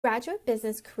Graduate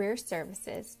Business Career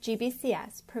Services,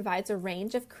 GBCS, provides a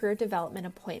range of career development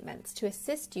appointments to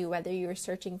assist you whether you are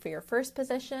searching for your first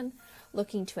position,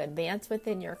 looking to advance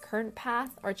within your current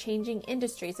path, or changing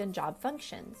industries and job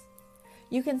functions.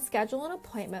 You can schedule an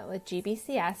appointment with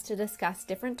GBCS to discuss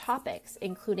different topics,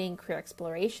 including career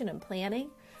exploration and planning,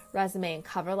 resume and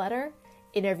cover letter,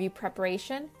 interview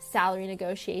preparation, salary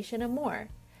negotiation, and more.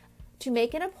 To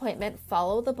make an appointment,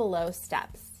 follow the below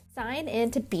steps. Sign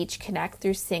in to Beach Connect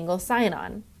through single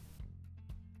sign-on.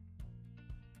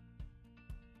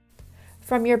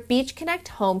 From your Beach Connect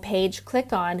homepage,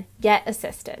 click on Get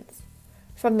Assistance.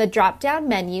 From the drop-down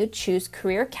menu, choose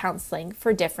Career Counseling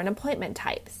for different appointment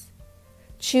types.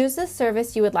 Choose the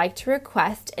service you would like to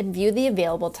request and view the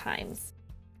available times.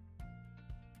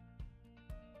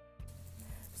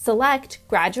 Select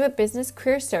Graduate Business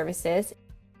Career Services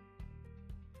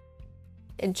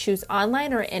and choose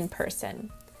online or in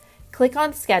person. Click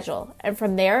on Schedule, and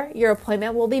from there, your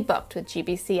appointment will be booked with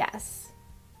GBCS.